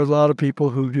 And there are a lot of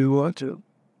people who do want to.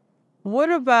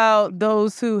 What about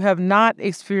those who have not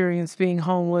experienced being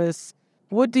homeless?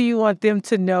 What do you want them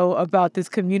to know about this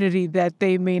community that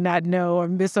they may not know or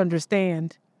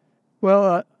misunderstand?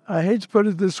 Well, I hate to put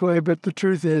it this way, but the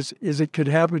truth is it could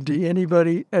happen to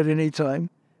anybody at any time.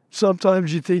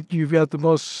 Sometimes you think you've got the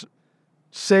most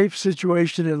safe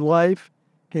situation in life,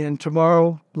 and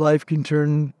tomorrow life can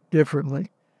turn differently.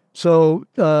 So,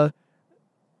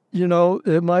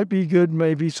 it might be good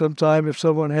maybe sometime if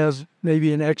someone has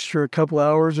maybe an extra couple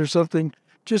hours or something,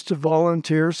 just to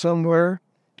volunteer somewhere,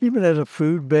 even at a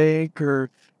food bank or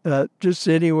just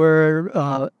anywhere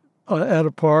at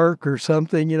a park or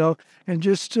something, and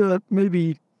just to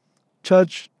maybe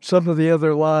touch some of the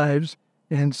other lives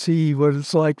and see what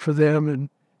it's like for them and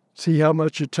see how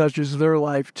much it touches their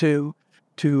life too,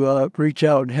 to reach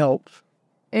out and help.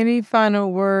 Any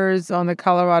final words on the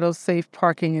Colorado Safe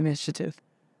Parking Initiative?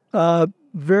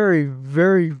 Very,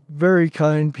 very, very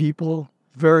kind people,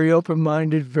 very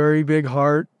open-minded, very big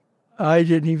heart. I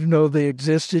didn't even know they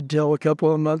existed till a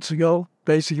couple of months ago.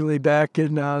 Basically back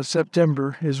in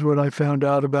September is when I found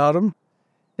out about them.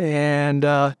 And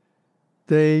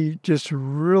they just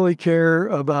really care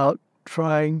about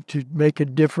trying to make a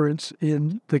difference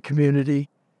in the community,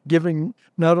 giving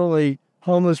not only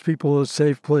homeless people a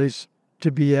safe place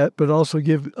to be at, but also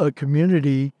give a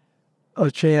community a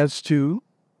chance to,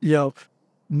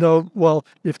 know, well,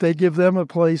 if they give them a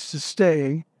place to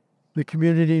stay, the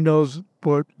community knows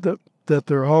that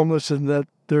they're homeless and that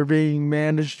they're being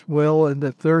managed well and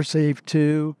that they're safe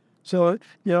too. So,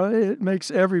 it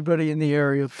makes everybody in the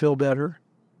area feel better.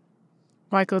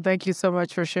 Michael, thank you so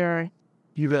much for sharing.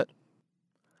 You bet.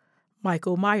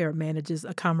 Michael Meyer manages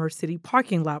a Commerce City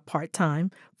parking lot part-time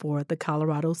for the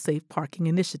Colorado Safe Parking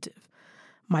Initiative.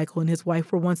 Michael and his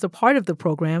wife were once a part of the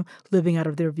program, living out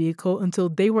of their vehicle until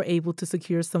they were able to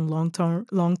secure some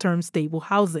long-term stable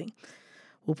housing.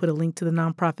 We'll put a link to the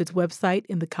nonprofit's website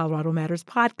in the Colorado Matters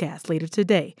podcast later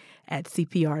today at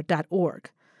cpr.org.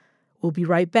 We'll be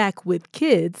right back with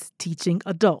Kids Teaching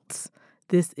Adults.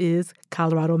 This is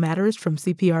Colorado Matters from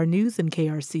CPR News and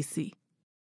KRCC.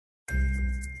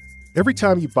 Every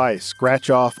time you buy a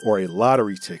scratch-off or a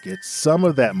lottery ticket, some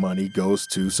of that money goes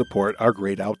to support our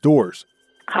great outdoors.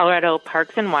 Colorado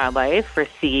Parks and Wildlife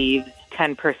receives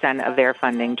 10% of their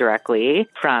funding directly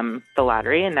from the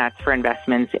lottery, and that's for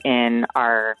investments in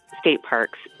our state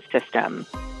parks system.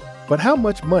 But how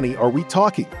much money are we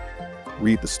talking?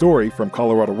 Read the story from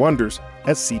Colorado Wonders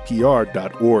at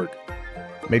CPR.org.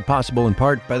 Made possible in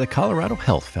part by the Colorado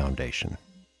Health Foundation.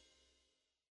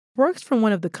 Works from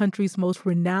one of the country's most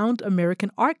renowned American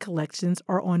art collections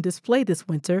are on display this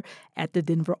winter at the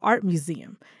Denver Art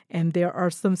Museum, and there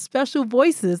are some special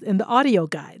voices in the audio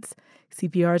guides.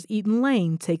 CPR's Eden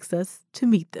Lane takes us to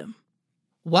meet them.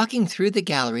 Walking through the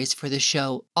galleries for the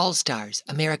show All Stars,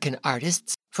 American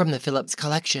Artists from the Phillips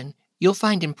Collection, you'll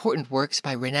find important works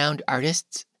by renowned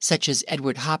artists such as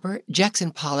Edward Hopper,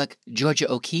 Jackson Pollock, Georgia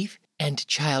O'Keeffe, and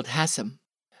Child Hassam.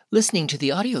 Listening to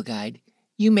the audio guide,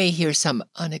 you may hear some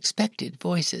unexpected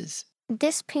voices.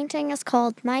 This painting is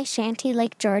called My Shanty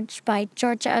Lake George by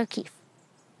Georgia O'Keeffe.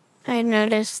 I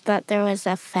noticed that there was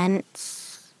a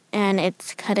fence and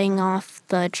it's cutting off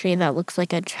the tree that looks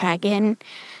like a dragon.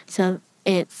 So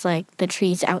it's like the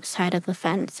tree's outside of the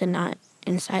fence and not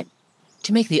inside.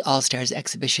 To make the All Stars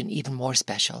exhibition even more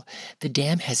special, the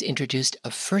Dam has introduced a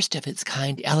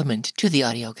first-of-its-kind element to the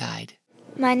audio guide.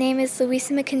 My name is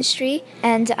Louisa McKinstry,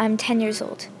 and I'm 10 years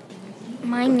old.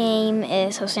 My name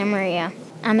is Jose Maria.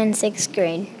 I'm in 6th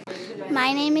grade.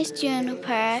 My name is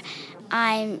Juniper.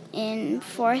 I'm in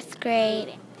 4th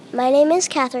grade. My name is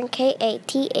Catherine, Katherine.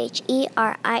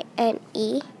 I'm in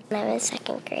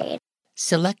 2nd grade.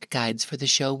 Select guides for the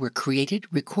show were created,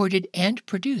 recorded, and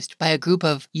produced by a group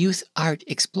of youth art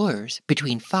explorers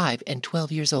between 5 and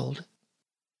 12 years old.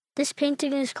 This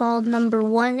painting is called Number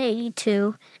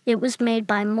 182. It was made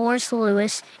by Morris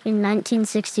Lewis in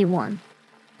 1961.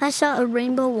 I saw a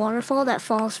rainbow waterfall that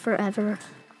falls forever.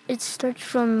 It starts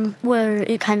from where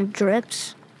it kind of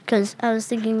drips, because I was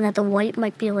thinking that the white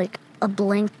might be like a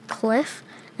blank cliff,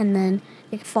 and then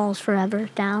it falls forever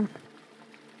down.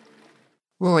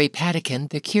 Rory Padikin,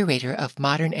 the curator of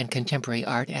modern and contemporary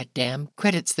art at DAM,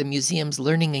 credits the museum's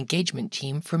learning engagement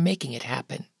team for making it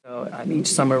happen. So, each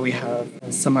summer we have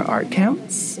summer art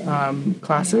camps,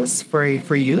 classes for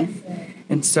youth.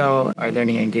 And so our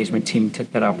learning engagement team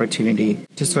took that opportunity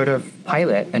to sort of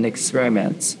pilot and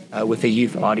experiment with a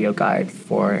youth audio guide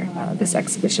for this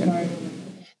exhibition.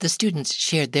 The students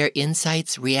shared their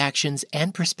insights, reactions,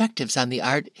 and perspectives on the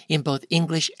art in both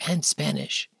English and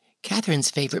Spanish.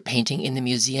 Catherine's favorite painting in the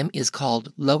museum is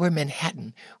called Lower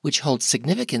Manhattan, which holds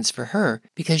significance for her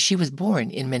because she was born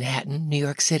in Manhattan, New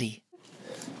York City.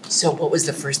 So what was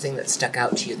the first thing that stuck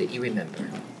out to you that you remember?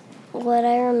 What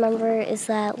I remember is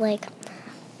that,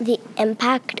 the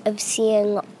impact of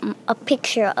seeing a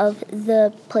picture of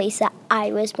the place that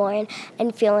I was born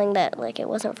and feeling that, it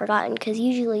wasn't forgotten. Because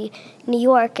usually New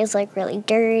York is, really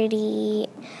dirty.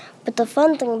 But the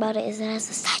fun thing about it is it has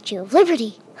the Statue of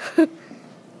Liberty.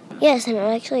 Yes, and it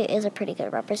actually is a pretty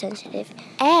good representative.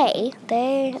 A,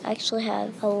 they actually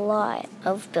have a lot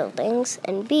of buildings.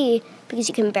 And B, because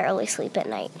you can barely sleep at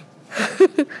night.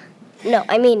 No,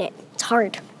 I mean it. It's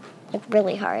hard.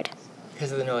 Really hard.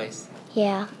 Because of the noise?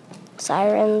 Yeah.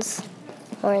 Sirens,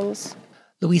 horns.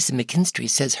 Louisa McKinstry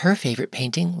says her favorite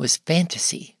painting was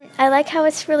Fantasy. I like how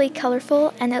it's really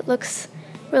colorful and it looks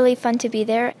really fun to be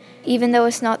there. Even though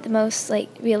it's not the most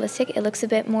realistic, it looks a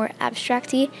bit more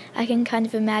abstract-y. I can kind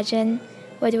of imagine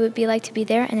what it would be like to be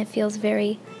there, and it feels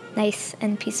very nice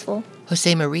and peaceful.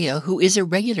 Jose Maria, who is a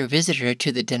regular visitor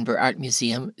to the Denver Art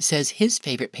Museum, says his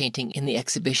favorite painting in the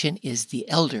exhibition is The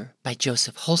Elder by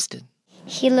Joseph Holston.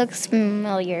 He looks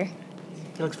familiar.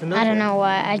 He looks familiar? I don't know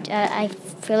why. I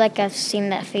feel like I've seen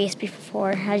that face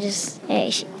before.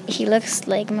 He looks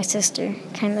like my sister,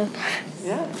 kind of.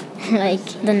 Yeah. Like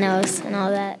the nose and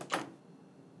all that.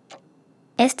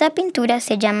 Esta pintura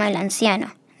se llama El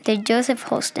Anciano, de Joseph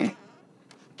Holston.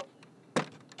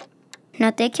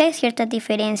 Noté que hay cierta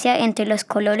diferencia entre los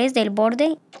colores del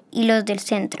borde y los del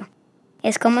centro.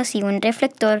 Es como si un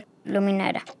reflector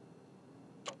iluminara.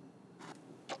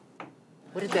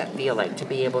 What did that feel like to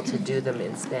be able to do them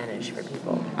in Spanish for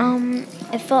people?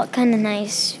 It felt kind of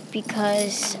nice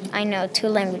because I know 2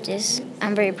 languages.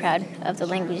 I'm very proud of the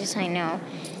languages I know.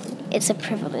 It's a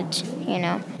privilege, you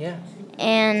know? Yeah.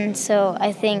 And so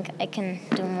I think I can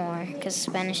do more because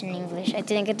Spanish and English. I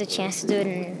didn't get the chance to do it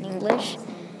in English,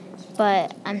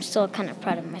 but I'm still kind of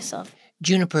proud of myself.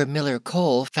 Juniper Miller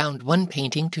Cole found one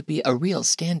painting to be a real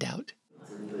standout.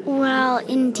 Well,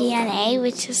 in DNA,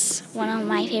 which is one of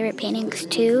my favorite paintings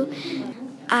too,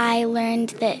 I learned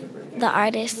that the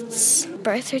artist's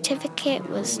birth certificate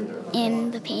was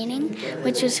in the painting,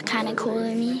 which was kind of cool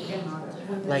to me.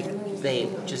 Like they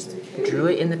just drew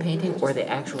it in the painting, or they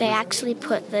actually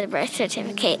put the birth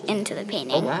certificate into the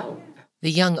painting. Oh, wow. The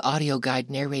young audio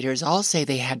guide narrators all say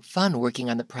they had fun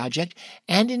working on the project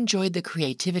and enjoyed the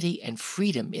creativity and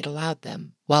freedom it allowed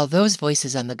them. While those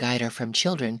voices on the guide are from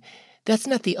children, that's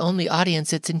not the only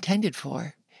audience it's intended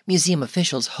for. Museum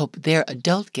officials hope their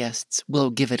adult guests will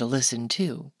give it a listen,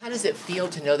 too. How does it feel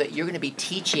to know that you're going to be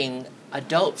teaching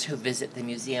adults who visit the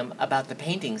museum about the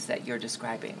paintings that you're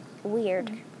describing?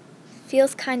 Weird.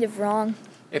 Feels kind of wrong.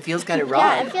 It feels kind of wrong.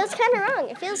 Yeah, it feels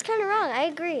kind of wrong. I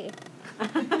agree.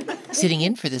 Sitting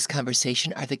in for this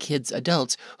conversation are the kids'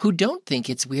 adults who don't think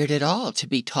it's weird at all to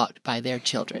be taught by their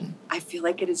children. I feel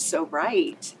like it is so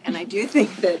right. And I do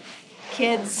think that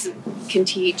kids can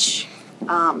teach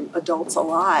adults a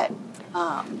lot.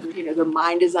 Their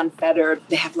mind is unfettered.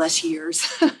 They have less years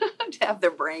to have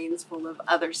their brains full of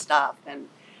other stuff. And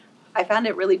I found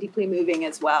it really deeply moving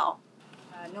as well.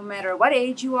 No matter what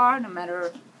age you are, no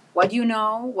matter what you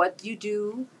know, what you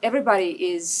do, everybody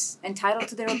is entitled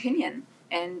to their opinion.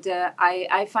 And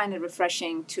I find it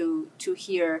refreshing to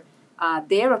hear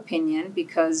their opinion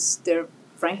because they're,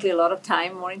 frankly, a lot of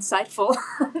time more insightful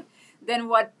than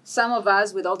what some of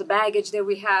us, with all the baggage that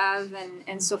we have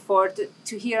and so forth,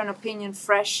 to hear an opinion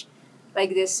fresh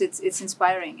like this, it's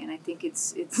inspiring, and I think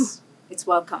it's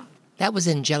welcome. That was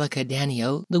Angelica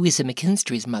Danio, Louisa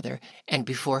McKinstry's mother, and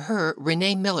before her,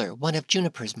 Renee Miller, one of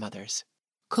Juniper's mothers.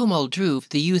 Komal Dhruv,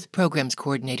 the youth programs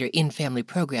coordinator in Family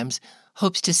Programs,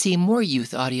 hopes to see more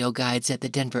youth audio guides at the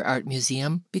Denver Art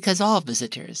Museum because all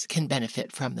visitors can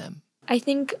benefit from them. I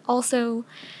think also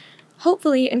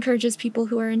hopefully encourages people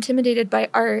who are intimidated by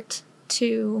art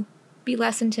to be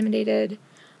less intimidated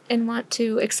and want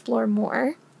to explore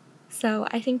more. So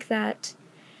I think that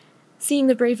seeing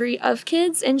the bravery of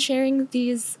kids and sharing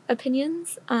these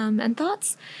opinions and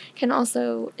thoughts can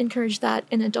also encourage that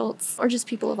in adults or just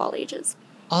people of all ages.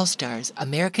 All Stars,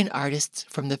 American Artists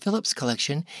from the Phillips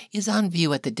Collection is on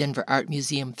view at the Denver Art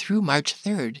Museum through March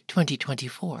 3rd,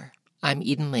 2024. I'm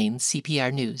Eden Lane,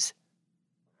 CPR News.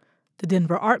 The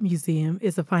Denver Art Museum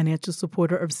is a financial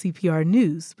supporter of CPR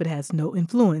News, but has no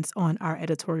influence on our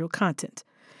editorial content.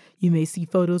 You may see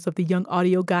photos of the young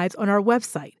audio guides on our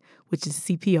website, which is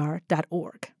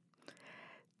cpr.org.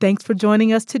 Thanks for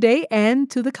joining us today and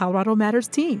to the Colorado Matters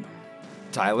team.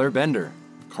 Tyler Bender.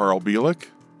 Carl Bielik.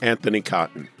 Anthony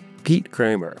Cotton. Pete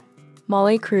Kramer.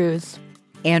 Molly Cruz.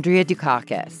 Andrea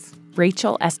Dukakis.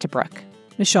 Rachel Estabrook.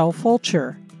 Michelle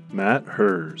Fulcher. Matt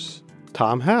Hers.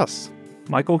 Tom Hess.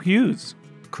 Michael Hughes.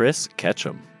 Chris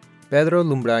Ketchum. Pedro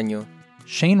Lumbraño.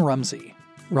 Shane Rumsey.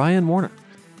 Ryan Warner.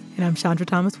 And I'm Chandra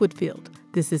Thomas Whitfield.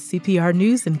 This is CPR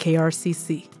News and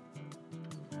KRCC.